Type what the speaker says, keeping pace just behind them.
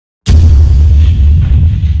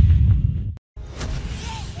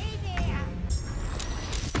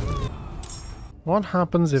What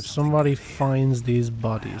happens if somebody finds these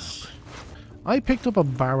bodies? I picked up a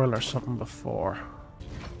barrel or something before.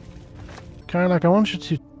 Karlak, I want you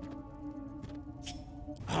to...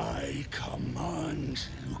 I command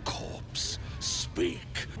you, corpse.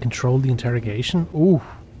 Speak. Control the interrogation? Ooh.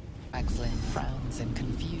 Axlin frowns in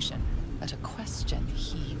confusion at a question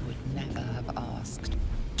he would never have asked.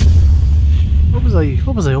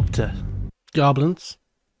 What was I up to? Goblins?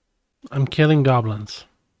 I'm killing goblins,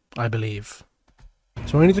 I believe.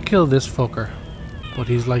 So I need to kill this fucker, but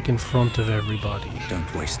he's like in front of everybody.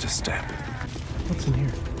 Don't waste a step. What's in here?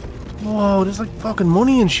 Whoa, there's like fucking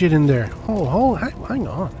money and shit in there. Oh, hang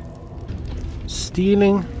on.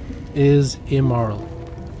 Stealing is immoral.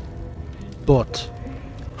 But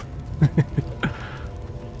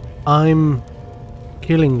I'm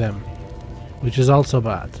killing them, which is also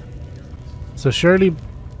bad. So surely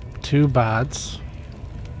two bads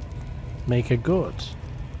make a good.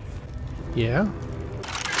 Yeah?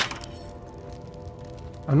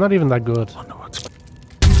 I'm not even that good. Oh, no, it's 20.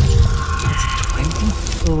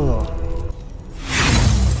 Oh.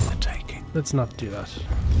 The taking. Let's not do that.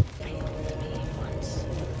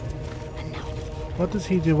 What does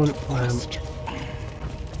he do when...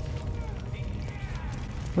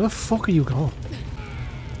 where the fuck are you going?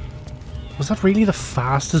 Was that really the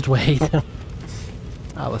fastest way down?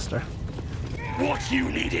 Alistair. What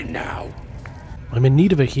you needing now? I'm in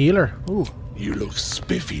need of a healer. Ooh. You look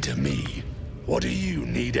spiffy to me. What do you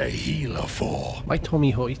need a healer for? My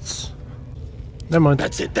tummy hurts. Never mind.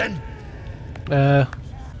 That's it then?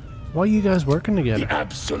 Why are you guys working together? The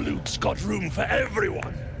Absolute's got room for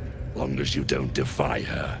everyone. Long as you don't defy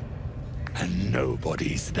her. And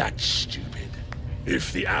nobody's that stupid.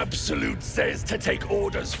 If the Absolute says to take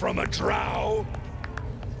orders from a drow,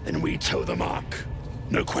 then we toe the mark.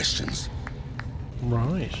 No questions.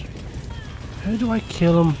 Right. How do I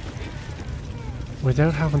kill him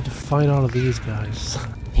without having to fight all of these guys?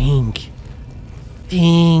 Think.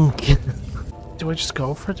 Do I just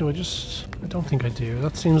go for it? I don't think I do.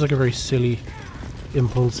 That seems like a very silly,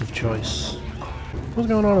 impulsive choice. What's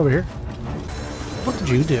going on over here? What did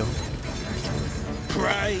you do?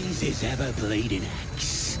 Praise his ever-bleeding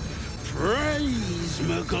axe. Praise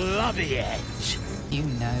McGlubbiet. You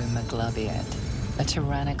know Maglubiet, a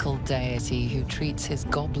tyrannical deity who treats his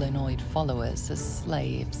goblinoid followers as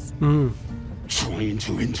slaves. Trying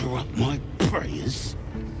to interrupt my prayers?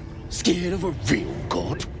 Scared of a real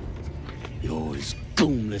god? You're as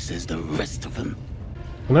goonless as the rest of them.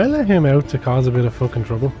 Can I let him out to cause a bit of fucking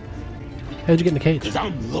trouble? How'd you get in the cage? Cause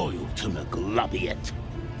I'm loyal to McGlubbiet.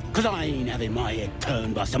 Cause I ain't having my head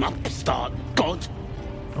turned by some upstart god.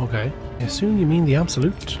 Okay. I assume you mean the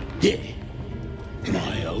Absolute. Yeah.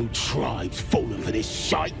 My old tribe's fallen for this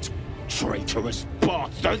shite. Traitorous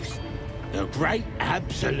bastards. The great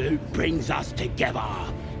Absolute brings us together.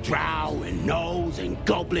 Drow and gnolls and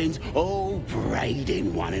goblins all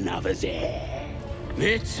braiding one another's hair.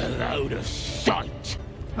 It's a load of shite.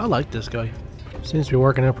 I like this guy. Seems to be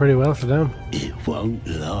working out pretty well for them. It won't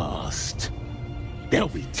last. They'll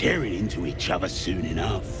be tearing into each other soon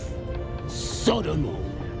enough. Sod 'em all.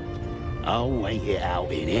 I'll wait it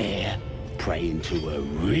out in here, praying to a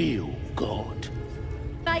real god.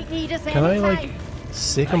 Can I, like,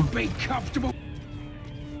 sick him? Be comfortable.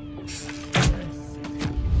 There's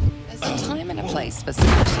a time and a place for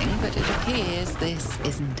smashing, but it appears this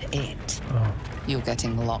isn't it. Oh, You're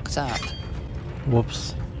getting locked up.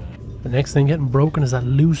 whoops. The next thing getting broken is that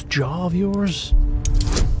loose jaw of yours.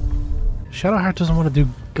 Shadowheart doesn't want to do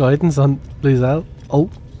guidance on please out. Oh,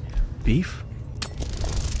 beef.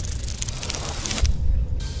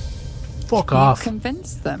 Fuck You've off.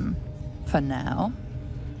 convinced them, for now.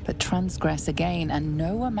 But transgress again, and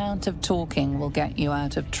no amount of talking will get you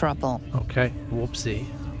out of trouble. Okay, whoopsie.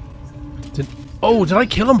 Did I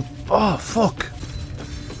kill him? Oh, fuck.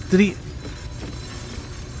 Did he...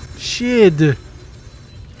 Shit.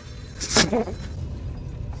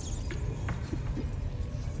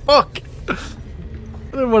 Fuck. I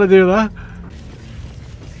didn't want to do that.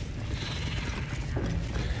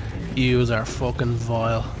 Yous are fucking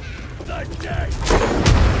vile.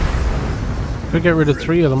 Could get rid of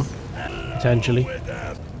 3 of them, potentially.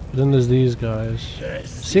 But then there's these guys.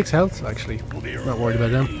 6 health, actually. Not worried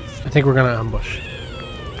about them. I think we're gonna ambush.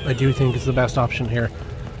 I do think it's the best option here.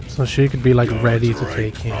 So she could be like ready to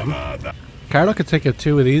take him. Carla could take out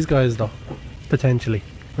 2 of these guys though, potentially.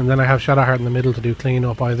 And then I have Shadowheart in the middle to do clean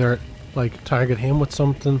up, either like target him with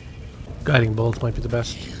something. Guiding Bolt might be the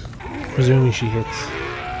best, presuming she hits.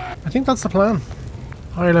 I think that's the plan.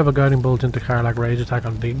 Higher level Guiding Bolt into Karlak rage attack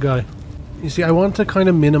on big guy. You see, I want to kind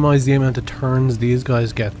of minimize the amount of turns these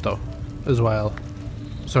guys get though, as well.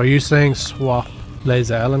 So are you saying swap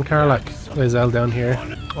Lae'zel and Karlach? Lae'zel down here.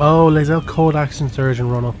 Oh, Lae'zel cold action surge and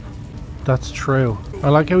run up. That's true. I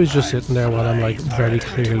like how he's just sitting there while I'm like very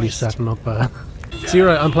clearly setting up See,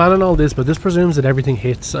 right, I'm planning all this, but this presumes that everything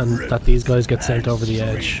hits and that these guys get sent over the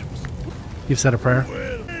edge. You've said a prayer.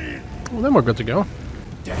 Well, then we're good to go.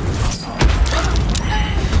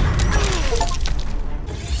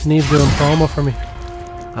 Neve doing promo for me.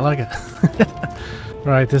 I like it.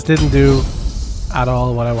 Right, this didn't do at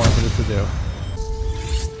all what I wanted it to do.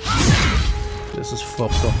 This is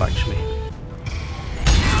fucked up, actually.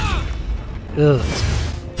 Ugh.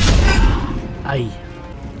 Aye.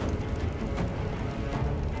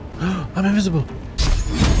 I'm invisible.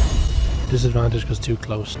 Disadvantage because too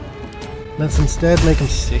close. Let's instead make him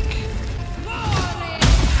sick.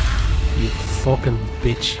 You fucking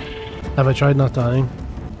bitch. Have I tried not dying?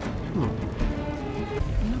 I'm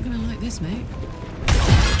not gonna like this, mate.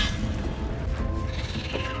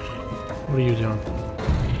 What are you doing?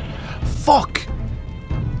 Fuck!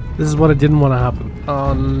 This is what I didn't want to happen.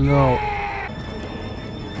 Oh no.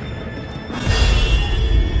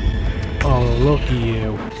 Oh, look at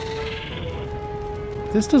you.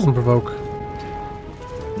 This doesn't provoke.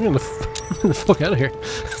 I'm gonna get the fuck out of here.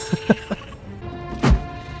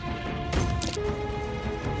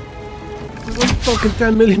 There's like fucking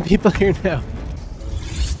 10 million people here now.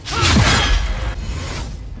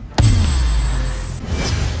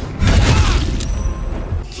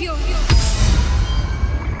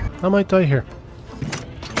 I might die here.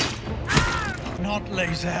 Not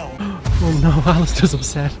Lae'zel. Oh no, Alistair's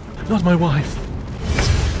upset. Not my wife.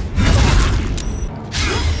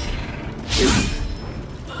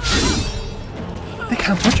 They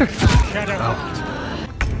can't touch her.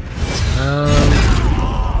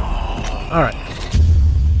 Alright.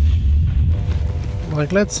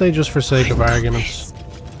 Like, let's say just for sake of arguments,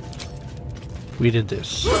 we did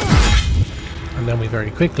this. And then we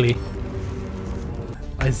very quickly...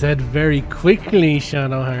 I said very quickly,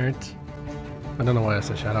 Shadowheart. I don't know why I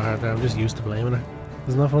said Shadowheart there, I'm just used to blaming her.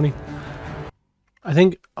 Isn't that funny? I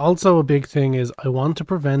think also a big thing is I want to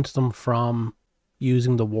prevent them from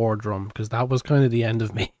using the war drum, because that was kind of the end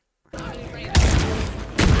of me.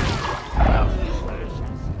 Wow.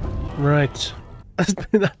 Right.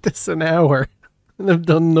 I've been at this an hour and I've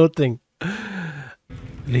done nothing.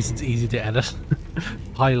 At least it's easy to edit.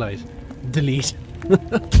 Highlight. Delete.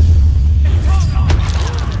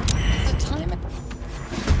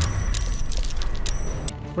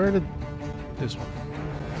 Where did this one?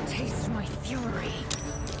 Taste my fury.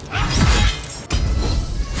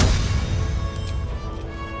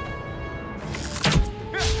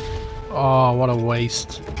 Oh, what a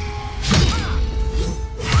waste.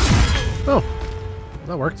 Oh,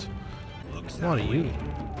 that worked. What are you?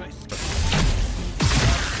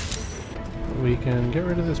 We can get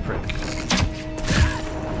rid of this prick.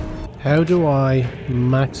 How do I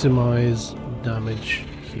maximize damage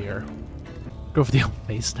here? Go for the old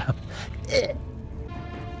face stab.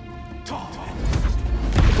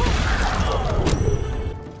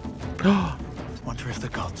 Wonder if the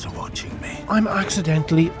gods are watching me. I'm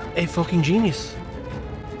accidentally a fucking genius.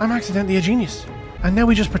 I'm accidentally a genius. And now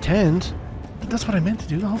we just pretend that that's what I meant to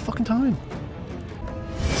do the whole fucking time.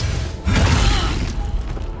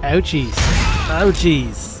 Ouchies.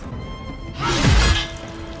 Ouchies.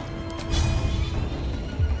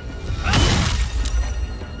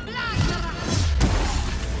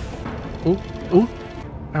 Oh, oh.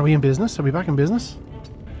 Are we in business? Are we back in business?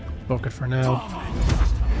 Book it for now.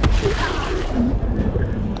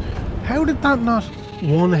 How did that not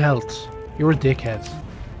 1 health? You're a dickhead.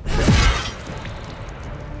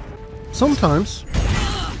 Sometimes,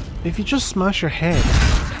 if you just smash your head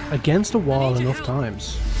against a wall enough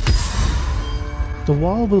times, the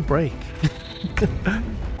wall will break.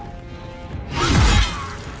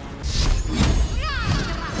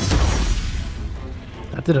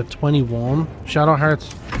 That did a 21. Shadowheart,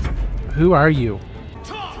 who are you?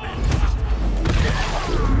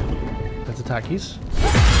 Let's attack these.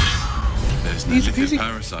 There's no lithium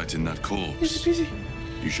parasite in that corpse. Easy peasy.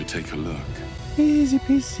 You should take a look. Easy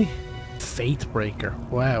peasy. Fate Breaker.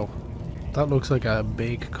 Wow. That looks like a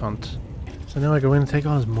big cunt. So now I go in and take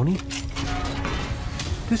all his money?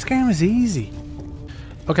 This game is easy.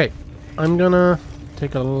 Okay. I'm gonna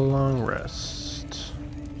take a long rest.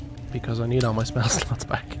 Because I need all my spell slots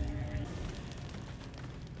back.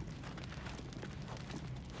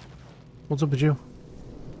 What's up with you?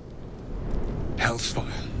 Hellsfire.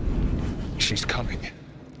 She's coming.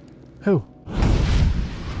 Who?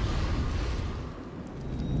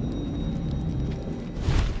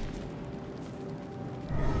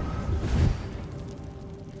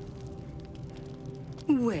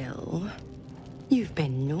 Well, you've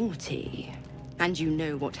been naughty. And you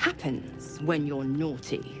know what happens when you're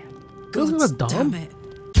naughty. Feels God like a dom. damn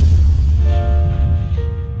it.